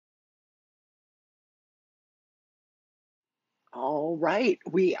All right,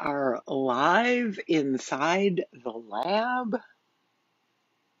 we are live inside the lab.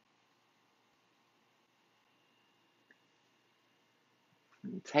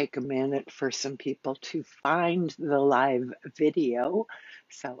 Take a minute for some people to find the live video.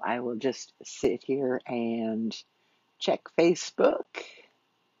 So I will just sit here and check Facebook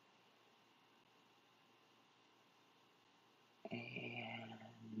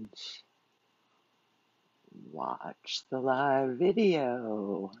and watch the live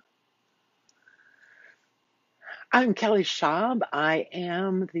video. I'm Kelly Schaub. I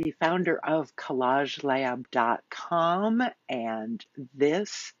am the founder of collagelab.com, and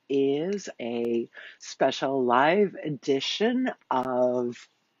this is a special live edition of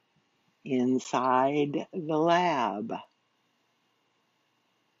Inside the Lab.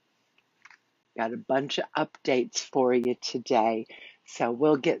 Got a bunch of updates for you today. So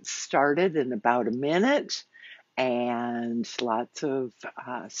we'll get started in about a minute, and lots of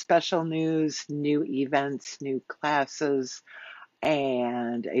special news, new events, new classes,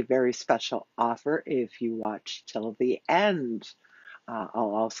 and a very special offer if you watch till the end.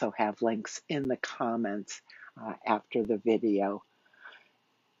 I'll also have links in the comments after the video.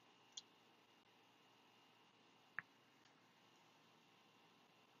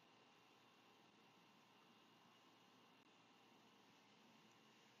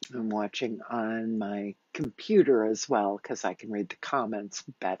 I'm watching on my computer as well because I can read the comments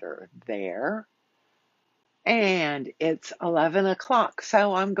better there. And it's 11 o'clock,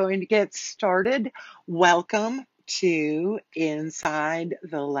 so I'm going to get started. Welcome to Inside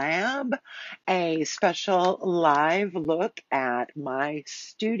the Lab, a special live look at my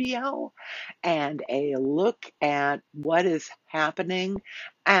studio and a look at what is happening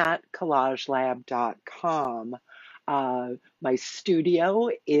at collagelab.com. My studio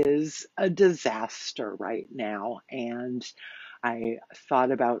is a disaster right now, and I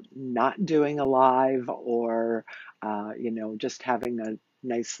thought about not doing a live or, just having a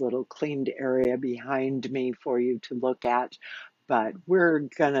nice little cleaned area behind me for you to look at. But we're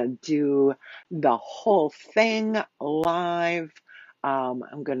going to do the whole thing live.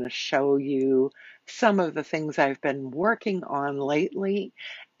 I'm going to show you some of the things I've been working on lately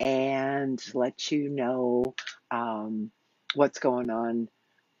and let you know what's going on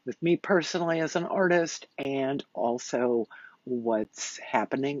with me personally as an artist and also what's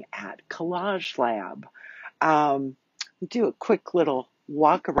happening at Collage Lab. Do a quick little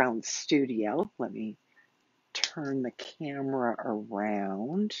walk around studio. Let me turn the camera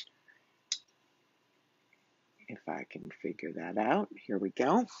around if I can figure that out. Here we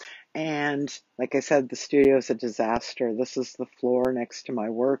go. And like I said, the studio is a disaster. This is the floor next to my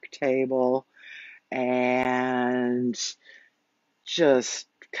work table and just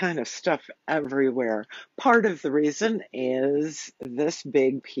kind of stuff everywhere. Part of the reason is this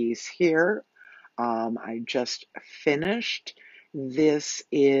big piece here. I just finished. This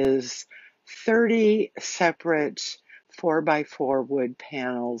is 30 separate 4x4 wood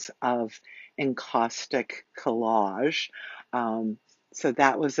panels of encaustic collage. So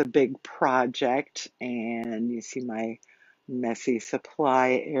that was a big project, and you see my messy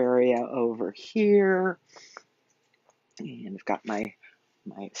supply area over here. And I've got my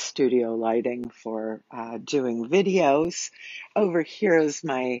studio lighting for doing videos. Over here is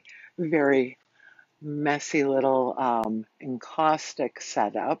my very messy little encaustic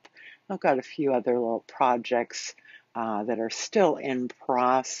setup. I've got a few other little projects that are still in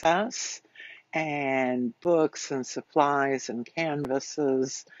process, and books and supplies and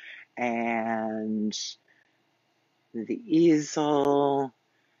canvases and the easel,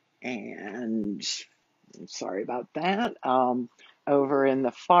 and sorry about that. Over in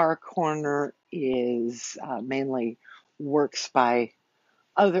the far corner is mainly works by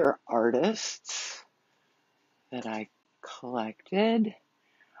other artists that I collected.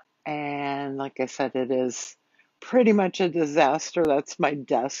 And like I said, it is pretty much a disaster. That's my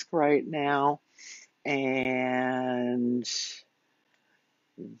desk right now. And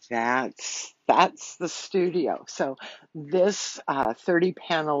that's the studio. So this 30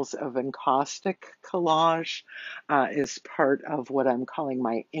 panels of encaustic collage is part of what I'm calling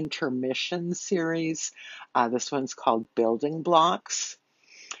my intermission series. This one's called Building Blocks.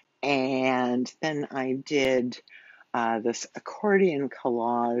 And then I did this accordion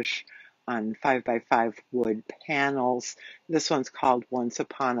collage on 5x5 wood panels. This one's called Once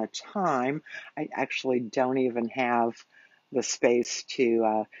Upon a Time. I actually don't even have the space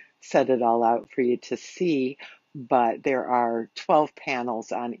to set it all out for you to see, but there are 12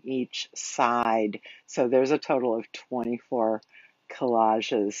 panels on each side. So there's a total of 24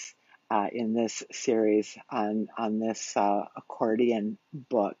 collages in this series on this accordion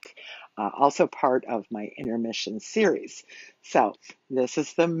book, also part of my intermission series. So this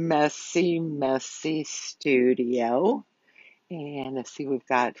is the messy, messy studio. And let's see, we've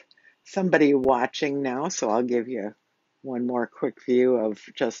got somebody watching now, so I'll give you one more quick view of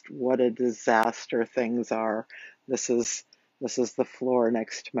just what a disaster things are. This is the floor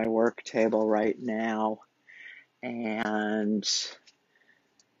next to my work table right now, and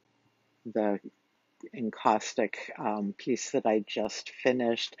the encaustic piece that I just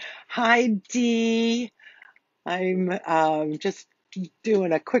finished. Hi, Dee. I'm just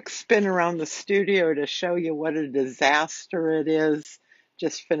doing a quick spin around the studio to show you what a disaster it is.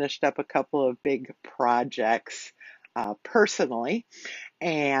 Just finished up a couple of big projects personally,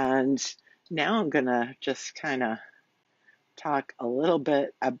 and now I'm gonna just kind of talk a little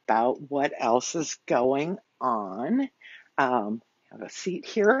bit about what else is going on. Have a seat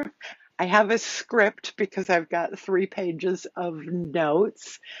here. I have a script because I've got 3 pages of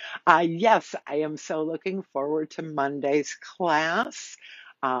notes. Yes, I am so looking forward to Monday's class,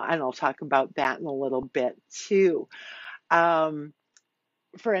 and I'll talk about that in a little bit too. Um,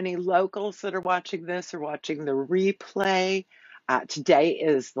 for any locals that are watching this or watching the replay, today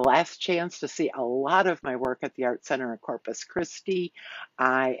is the last chance to see a lot of my work at the Art Center in Corpus Christi.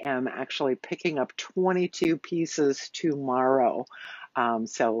 I am actually picking up 22 pieces tomorrow.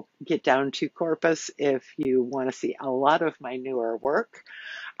 So get down to Corpus if you want to see a lot of my newer work.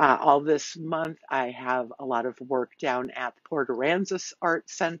 All this month, I have a lot of work down at the Port Aransas Art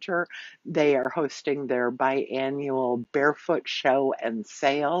Center. They are hosting their biannual Barefoot Show and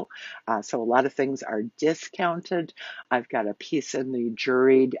Sale, so a lot of things are discounted. I've got a piece in the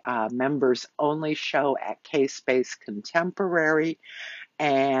juried members only show at K-Space Contemporary.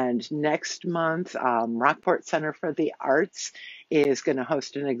 And next month, Rockport Center for the Arts is going to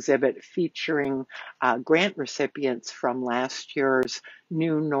host an exhibit featuring grant recipients from last year's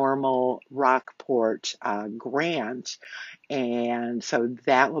New Normal Rockport grant. And so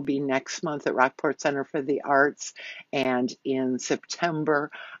that will be next month at Rockport Center for the Arts. And in September,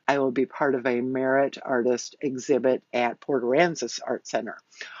 I will be part of a Merit Artist exhibit at Port Aransas Art Center.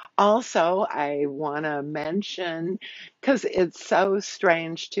 Also, I want to mention, because it's so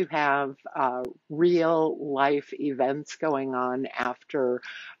strange to have real life events going on after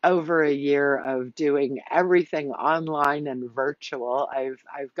over a year of doing everything online and virtual.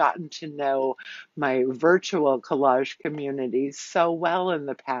 I've gotten to know my virtual collage community so well in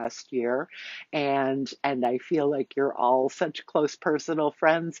the past year, and I feel like you're all such close personal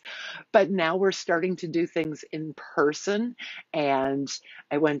friends. But now we're starting to do things in person, and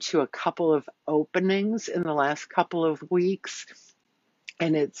I went to a couple of openings in the last couple of weeks,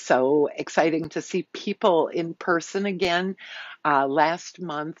 and it's so exciting to see people in person again. Last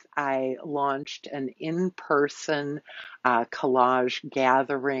month, I launched an in-person collage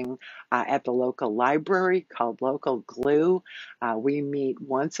gathering at the local library called Local Glue. We meet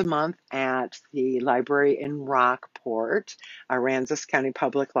once a month at the library in Rockport, Aransas County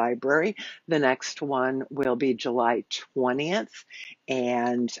Public Library. The next one will be July 20th,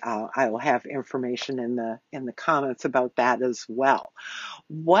 and I will have information in the comments about that as well.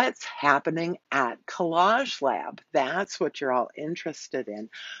 What's happening at Collage Lab? That's what you're all interested in.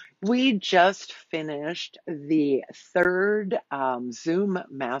 We just finished the third Zoom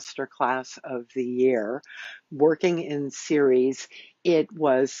masterclass of the year, working in series. It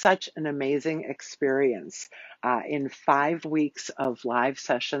was such an amazing experience. In 5 weeks of live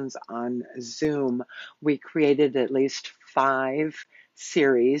sessions on Zoom, we created at least 5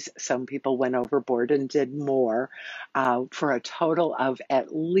 series. Some people went overboard and did more, for a total of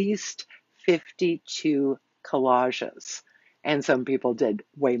at least 52 collages. And some people did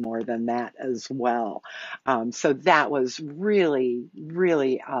way more than that as well. So that was really,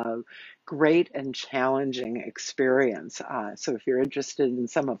 really a great and challenging experience. So if you're interested in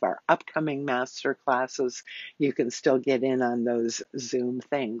some of our upcoming master classes, you can still get in on those Zoom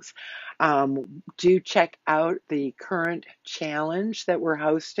things. Do check out the current challenge that we're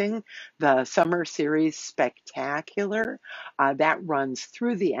hosting, the Summer Series Spectacular. That runs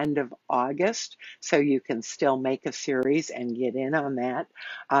through the end of August, so you can still make a series and get in on that.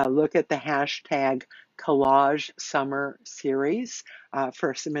 Look at the hashtag Collage Summer Series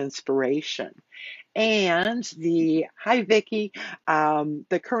for some inspiration. And hi Vicki,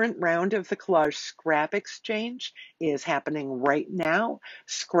 the current round of the Collage Scrap Exchange is happening right now.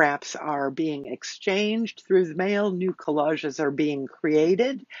 Scraps are being exchanged through the mail. New collages are being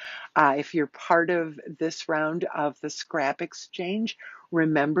created. If you're part of this round of the Scrap Exchange,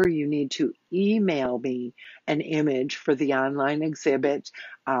 remember you need to email me an image for the online exhibit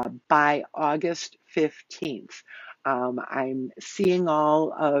by August 15th. I'm seeing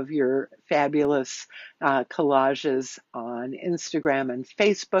all of your fabulous collages on Instagram and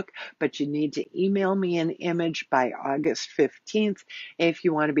Facebook, but you need to email me an image by August 15th if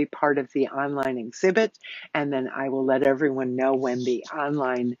you want to be part of the online exhibit. And then I will let everyone know when the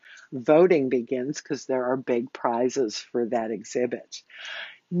online voting begins, because there are big prizes for that exhibit.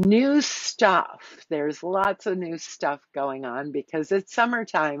 New stuff. There's lots of new stuff going on because it's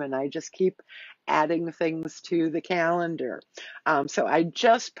summertime and I just keep adding things to the calendar. So I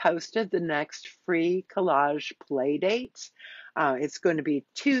just posted the next free collage play date. It's going to be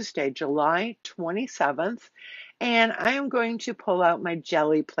Tuesday, July 27th. And I am going to pull out my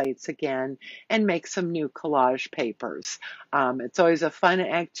jelly plates again and make some new collage papers. It's always a fun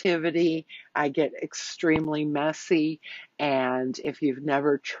activity. I get extremely messy. And if you've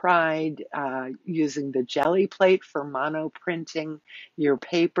never tried using the jelly plate for monoprinting your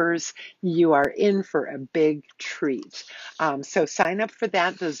papers, you are in for a big treat. So sign up for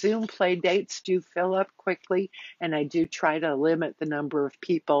that. The Zoom play dates do fill up quickly, and I do try to limit the number of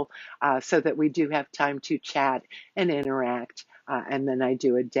people so that we do have time to chat and interact, and then I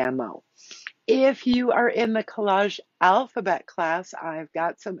do a demo. If you are in the Collage Alphabet class, I've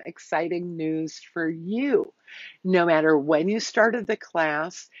got some exciting news for you. No matter when you started the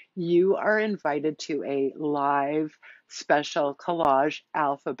class, you are invited to a live special Collage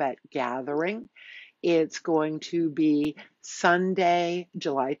Alphabet gathering. It's going to be Sunday,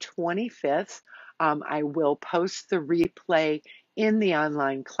 July 25th. I will post the replay in the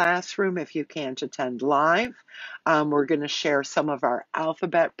online classroom if you can't attend live. We're going to share some of our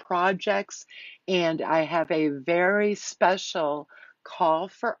alphabet projects, and I have a very special call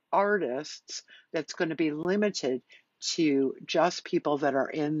for artists that's going to be limited to just people that are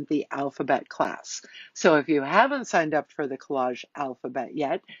in the alphabet class. So if you haven't signed up for the Collage Alphabet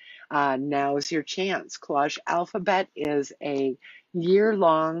yet, now's your chance. Collage Alphabet is a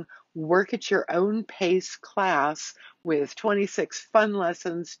year-long work at your own pace class with 26 fun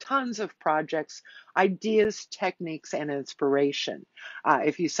lessons, tons of projects, ideas, techniques, and inspiration.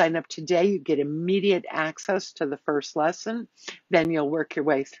 If you sign up today, you get immediate access to the first lesson. Then you'll work your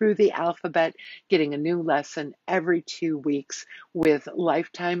way through the alphabet, getting a new lesson every 2 weeks with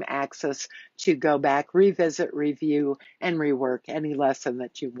lifetime access to go back, revisit, review, and rework any lesson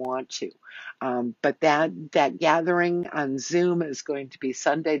that you want to. But that gathering on Zoom is going to be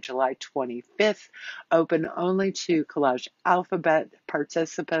Sunday, July 25th, open only to Collage Alphabet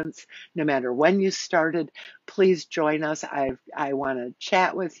participants. No matter when you started, please join us. I want to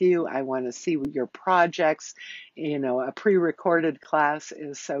chat with you. I want to see your projects. You know, a pre-recorded class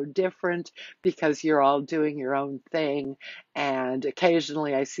is so different because you're all doing your own thing. And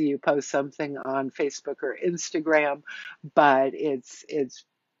occasionally I see you post something on Facebook or Instagram, but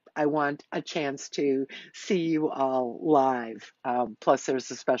I want a chance to see you all live. Plus, there's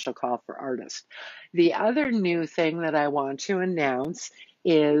a special call for artists. The other new thing that I want to announce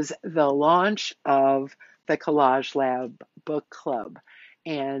is the launch of the Collage Lab Book Club.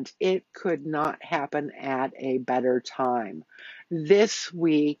 And it could not happen at a better time. This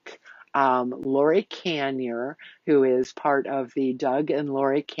week, Lori Canier, who is part of the Doug and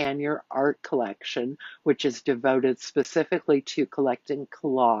Lori Canier Art Collection, which is devoted specifically to collecting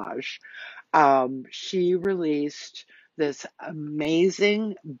collage. She released this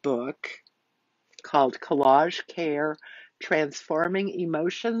amazing book called Collage Care, Transforming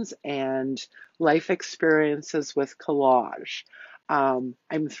Emotions and Life Experiences with Collage. I'm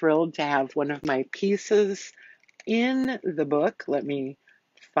thrilled to have one of my pieces in the book. Let me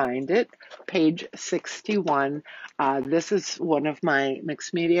find it, page 61. This is one of my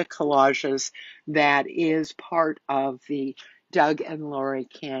mixed media collages that is part of the Doug and Lori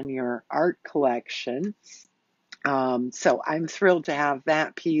Canier art collection. So I'm thrilled to have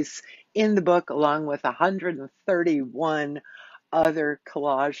that piece in the book along with 131 other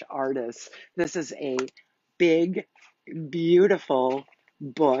collage artists. This is a big, beautiful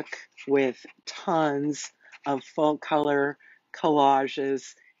book with tons of full color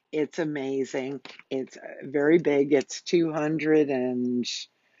collages. It's amazing. It's very big. It's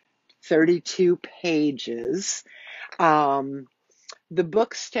 232 pages. The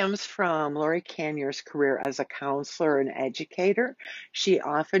book stems from Lori Canier's career as a counselor and educator. She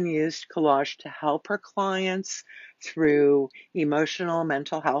often used collage to help her clients through emotional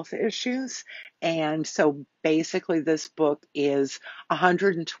mental health issues. And so basically this book is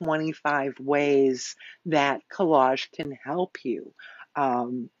 125 ways that collage can help you.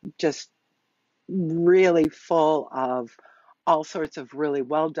 Just really full of all sorts of really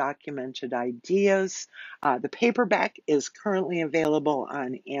well-documented ideas. The paperback is currently available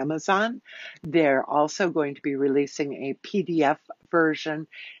on Amazon. They're also going to be releasing a PDF version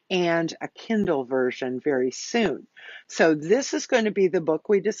and a Kindle version very soon. So this is going to be the book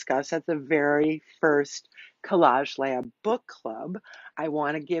we discuss at the very first Collage Lab Book Club. I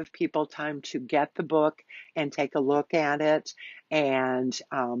want to give people time to get the book and take a look at it. And,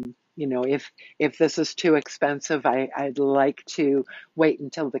 if this is too expensive, I'd like to wait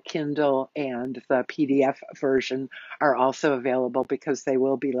until the Kindle and the PDF version are also available because they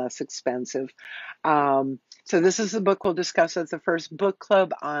will be less expensive. So this is the book we'll discuss at the first book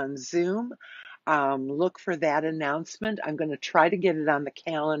club on Zoom. Look for that announcement. I'm going to try to get it on the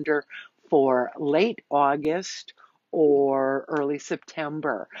calendar for late August or early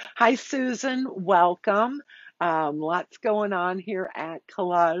September. Hi, Susan. Welcome. Lots going on here at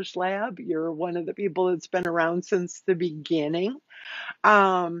Collage Lab. You're one of the people that's been around since the beginning.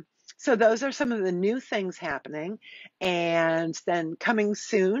 Um, so those are some of the new things happening. And then coming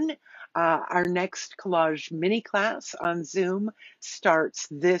soon, our next collage mini class on Zoom starts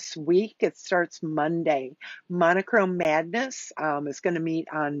this week. It starts Monday. Monochrome Madness is going to meet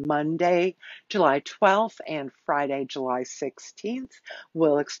on Monday, July 12th and Friday, July 16th.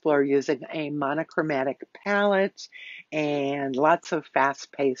 We'll explore using a monochromatic palette and lots of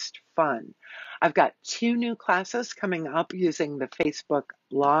fast-paced fun. I've got 2 new classes coming up using the Facebook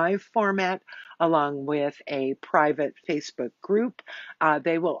Live format, along with a private Facebook group.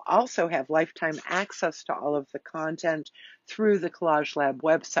 They will also have lifetime access to all of the content through the Collage Lab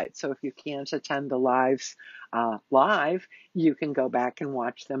website. So if you can't attend the lives live, you can go back and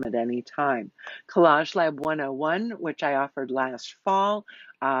watch them at any time. Collage Lab 101, which I offered last fall,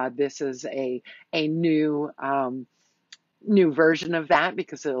 this is a new version of that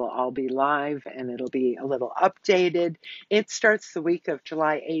because it'll all be live and it'll be a little updated. It starts the week of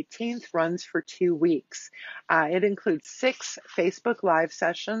July 18th, runs for 2 weeks. It includes 6 Facebook Live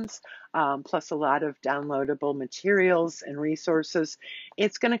sessions, plus a lot of downloadable materials and resources.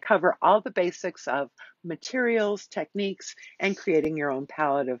 It's going to cover all the basics of materials, techniques, and creating your own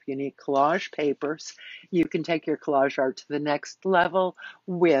palette of unique collage papers. You can take your collage art to the next level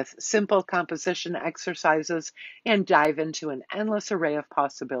with simple composition exercises and dive into an endless array of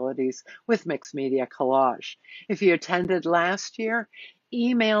possibilities with mixed media collage. If you attended last year,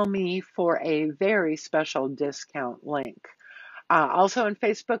 email me for a very special discount link. Also on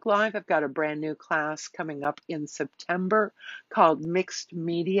Facebook Live, I've got a brand new class coming up in September called Mixed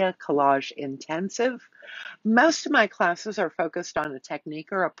Media Collage Intensive. Most of my classes are focused on a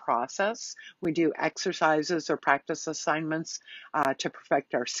technique or a process. We do exercises or practice assignments to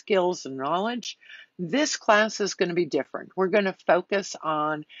perfect our skills and knowledge. This class is going to be different. We're going to focus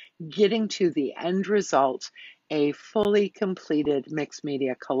on getting to the end result, a fully completed mixed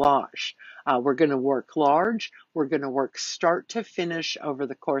media collage. We're going to work large. We're going to work start to finish over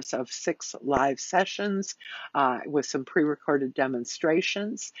the course of 6 live sessions with some pre-recorded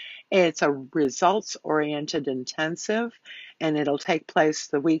demonstrations. It's a results-oriented intensive, and it'll take place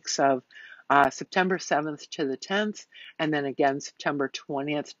the weeks of September 7th to the 10th, and then again September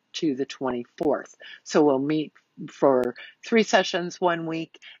 20th to the 24th. So we'll meet for 3 sessions 1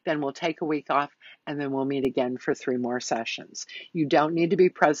 week, then we'll take a week off, and then we'll meet again for 3 more sessions. You don't need to be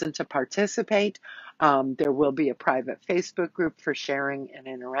present to participate. There will be a private Facebook group for sharing and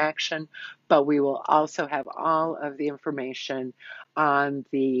interaction, but we will also have all of the information on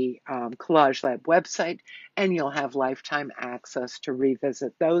the Collage Lab website, and you'll have lifetime access to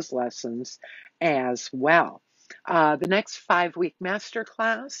revisit those lessons as well. The next 5-week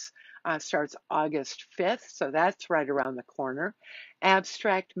masterclass starts August 5th, so that's right around the corner.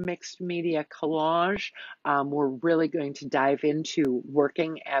 Abstract Mixed Media Collage. We're really going to dive into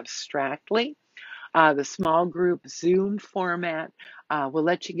working abstractly. The small group Zoom format will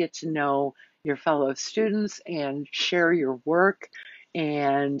let you get to know your fellow students and share your work.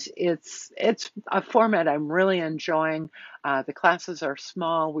 And it's a format I'm really enjoying. The classes are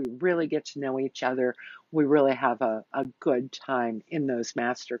small. We really get to know each other. We really have a good time in those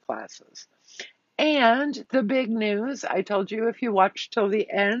master classes. And the big news, I told you if you watch till the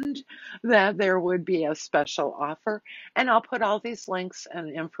end that there would be a special offer. And I'll put all these links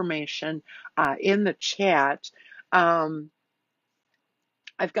and information in the chat. I've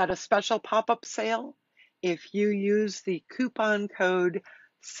got a special pop-up sale. If you use the coupon code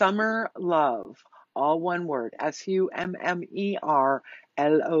SUMMERLOVE, all one word, SUMMERLOVE,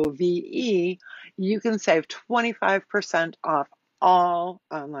 you can save 25% off all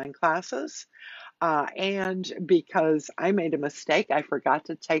online classes. And because I made a mistake, I forgot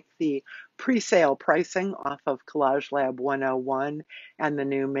to take the pre-sale pricing off of Collage Lab 101 and the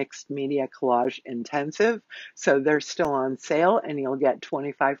new Mixed Media Collage Intensive. So they're still on sale, and you'll get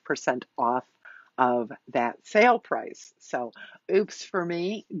 25% off of that sale price. So oops for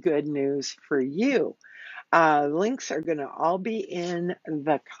me, good news for you. Links are going to all be in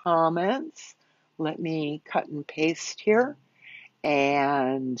the comments. Let me cut and paste here,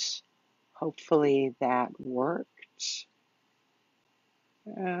 and hopefully that worked.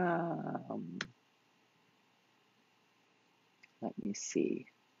 Let me see.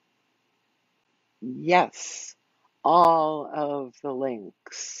 Yes, all of the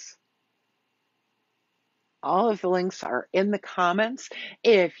links. All of the links are in the comments.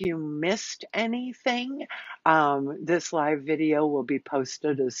 If you missed anything, this live video will be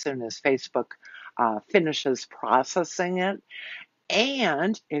posted as soon as Facebook finishes processing it.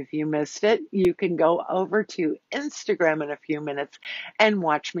 And if you missed it, you can go over to Instagram in a few minutes and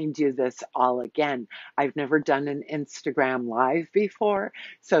watch me do this all again. I've never done an Instagram live before,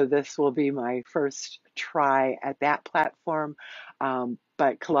 so this will be my first try at that platform.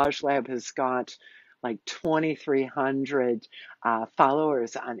 But Collage Lab has got like 2,300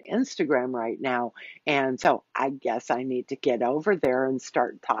 followers on Instagram right now. And so I guess I need to get over there and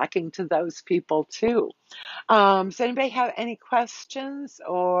start talking to those people too. Does anybody have any questions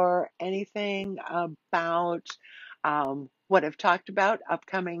or anything about what I've talked about,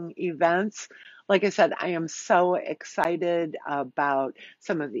 upcoming events? Like I said, I am so excited about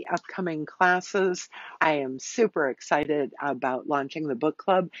some of the upcoming classes. I am super excited about launching the book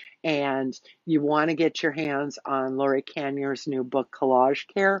club, and you want to get your hands on Lori Canyer's new book, Collage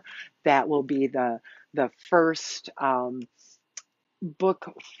Care. That will be the first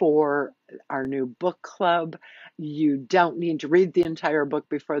book for our new book club. You don't need to read the entire book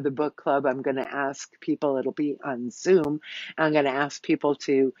before the book club. I'm going to ask people, it'll be on Zoom. I'm going to ask people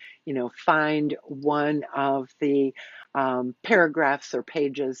to, find one of the paragraphs or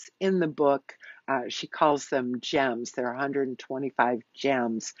pages in the book. She calls them gems. There are 125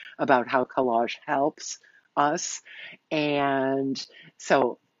 gems about how collage helps us. And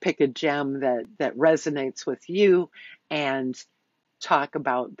so pick a gem that resonates with you and talk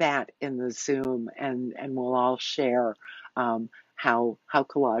about that in the Zoom, and we'll all share how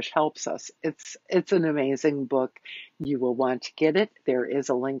collage helps us. It's an amazing book. You will want to get it. There is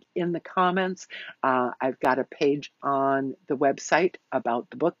a link in the comments. I've got a page on the website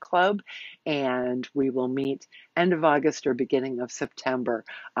about the book club, and we will meet end of August or beginning of September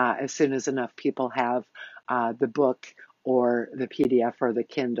as soon as enough people have the book or the PDF or the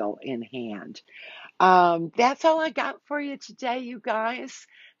Kindle in hand. That's all I got for you today, you guys.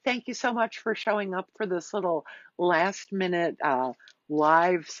 Thank you so much for showing up for this little last minute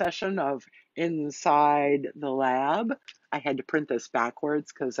live session of Inside the Lab. I had to print this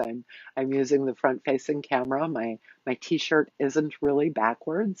backwards because I'm using the front facing camera. My t-shirt isn't really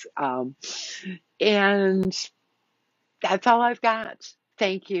backwards. And that's all I've got.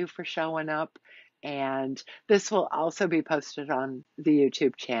 Thank you for showing up. And this will also be posted on the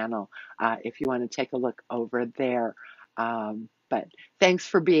YouTube channel if you want to take a look over there. But thanks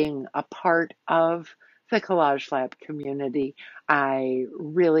for being a part of the Collage Lab community. I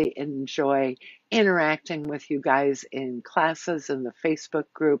really enjoy interacting with you guys in classes, in the Facebook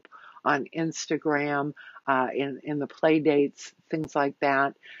group, on Instagram, in the play dates, things like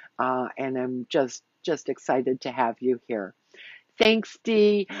that. And I'm just excited to have you here. Thanks,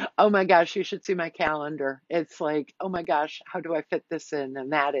 Dee. Oh my gosh, you should see my calendar. It's like, oh my gosh, how do I fit this in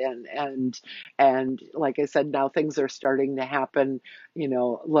and that in? And like I said, now things are starting to happen,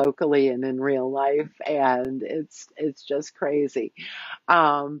 locally and in real life, and it's just crazy.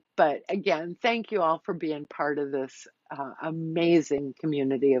 But again, thank you all for being part of this amazing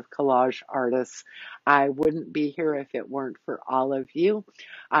community of collage artists. I wouldn't be here if it weren't for all of you.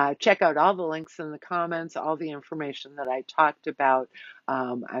 Check out all the links in the comments, all the information that I talked about.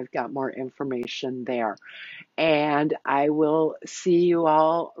 I've got more information there. And I will see you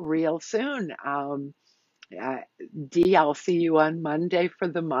all real soon. Dee, I'll see you on Monday for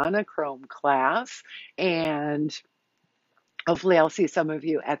the monochrome class. And hopefully I'll see some of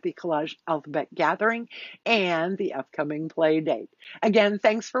you at the Collage Alphabet Gathering and the upcoming play date. Again,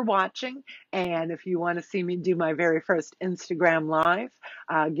 thanks for watching. And if you want to see me do my very first Instagram Live,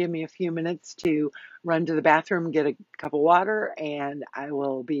 give me a few minutes to run to the bathroom, get a cup of water, and I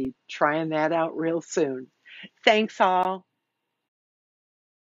will be trying that out real soon. Thanks all.